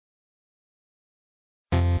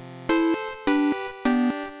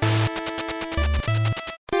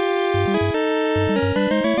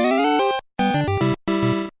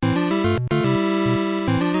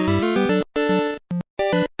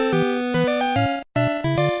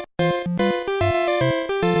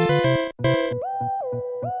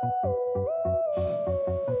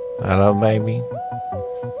Hello, baby.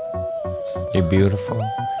 You're beautiful.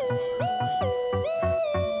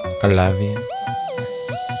 I love you.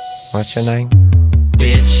 What's your name?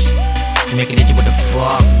 Bitch, you make a ninja with the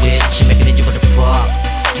fuck, bitch. You make a ninja with the fuck.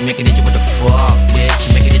 You make a ninja with the fuck, bitch.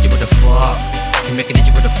 You make a ninja with the fuck. You make a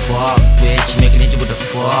ninja with the fuck, bitch. You make a ninja with the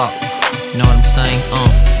fuck. You know what I'm saying?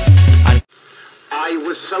 I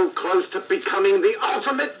was so close to becoming the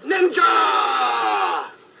ultimate ninja!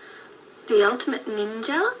 The ultimate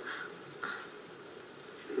ninja?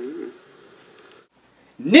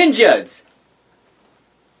 Ninjas!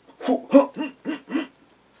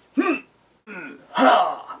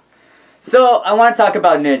 So, I want to talk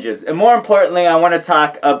about ninjas, and more importantly, I want to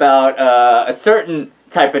talk about a certain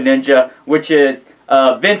type of ninja, which is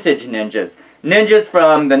vintage ninjas. Ninjas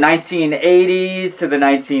from the 1980s to the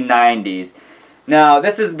 1990s. Now,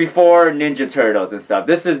 this is before Ninja Turtles and stuff.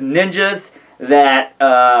 This is ninjas that,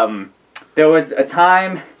 there was a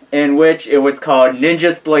time in which it was called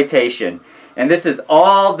Ninjasplotation. And this is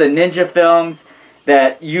all the ninja films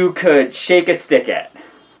that you could shake a stick at.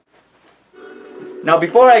 Now,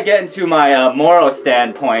 before I get into my moral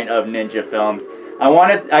standpoint of ninja films,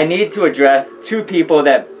 I need to address two people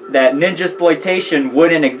that Ninjasploitation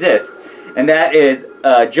wouldn't exist. And that is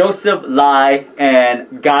Joseph Lai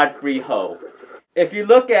and Godfrey Ho. If you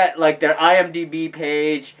look at like their IMDb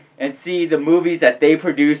page and see the movies that they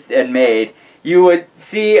produced and made, you would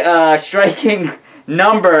see a striking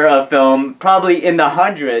number of film, probably in the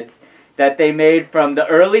hundreds, that they made from the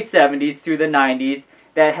early 70s to the 90s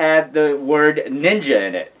that had the word ninja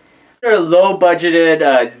in it. They're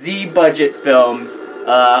low-budgeted, Z-budget films,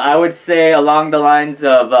 I would say along the lines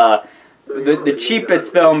of the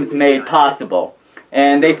cheapest films made possible.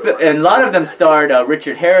 And a lot of them starred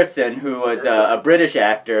Richard Harrison, who was a British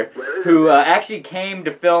actor, who actually came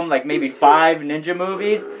to film like maybe 5 ninja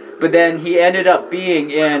movies, but then he ended up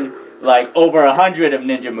being in like over 100 of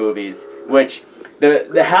ninja movies. Which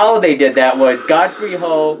how they did that was Godfrey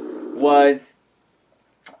Ho was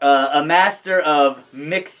a master of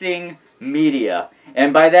mixing media,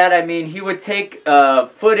 and by that I mean he would take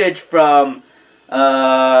footage from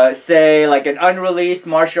say like an unreleased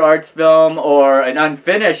martial arts film or an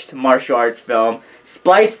unfinished martial arts film,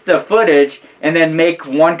 splice the footage, and then make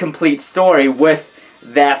one complete story with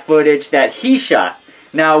that footage that he shot.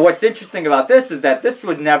 Now, what's interesting about this is that this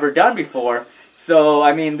was never done before, so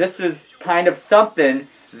I mean this is kind of something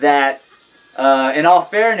that in all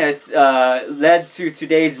fairness led to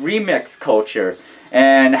today's remix culture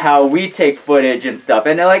and how we take footage and stuff.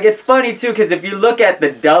 And like it's funny too, because if you look at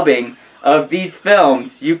the dubbing of these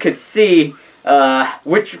films, you could see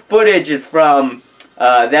which footage is from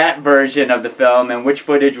that version of the film and which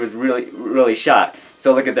footage was really shot.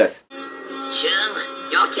 So look at this. Chum,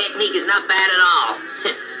 your technique is not bad at all.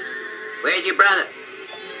 Where's your brother?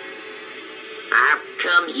 I've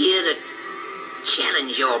come here to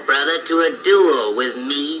challenge your brother to a duel with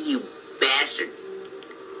me, you bastard.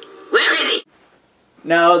 Where is he?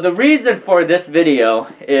 Now, the reason for this video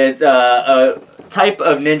is a type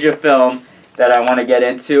of ninja film that I want to get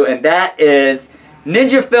into, and that is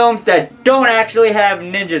ninja films that don't actually have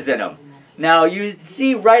ninjas in them. Now, you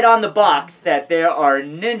see right on the box that there are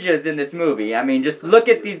ninjas in this movie. I mean, just look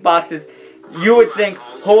at these boxes. You would think,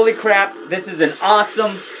 holy crap, this is an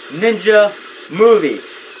awesome ninja movie.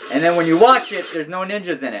 And then when you watch it, there's no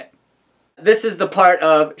ninjas in it. This is the part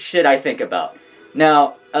of shit I think about.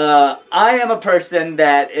 Now, I am a person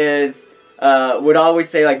that is, would always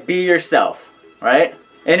say, like, be yourself, right?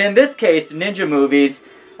 And in this case, ninja movies,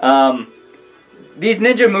 these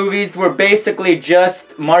ninja movies were basically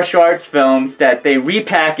just martial arts films that they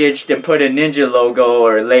repackaged and put a ninja logo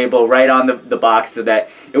or label right on the box so that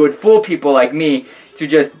it would fool people like me to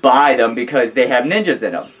just buy them because they have ninjas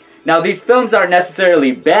in them. Now, these films aren't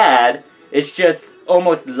necessarily bad, it's just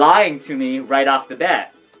almost lying to me right off the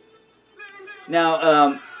bat.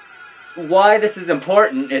 Now, why this is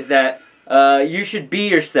important is that you should be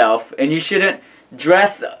yourself and you shouldn't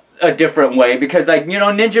dress a different way because, like, you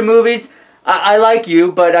know, ninja movies, I like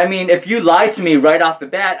you, but I mean, if you lie to me right off the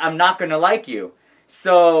bat, I'm not gonna like you.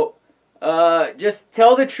 So, just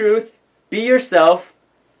tell the truth, be yourself,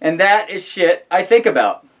 and that is shit I think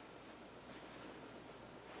about.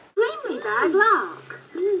 Really bad luck.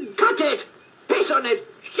 Cut it! Piss on it!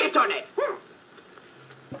 Shit on it!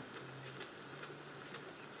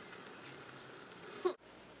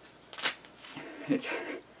 It's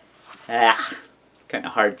kind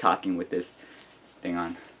of hard talking with this thing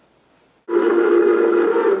on.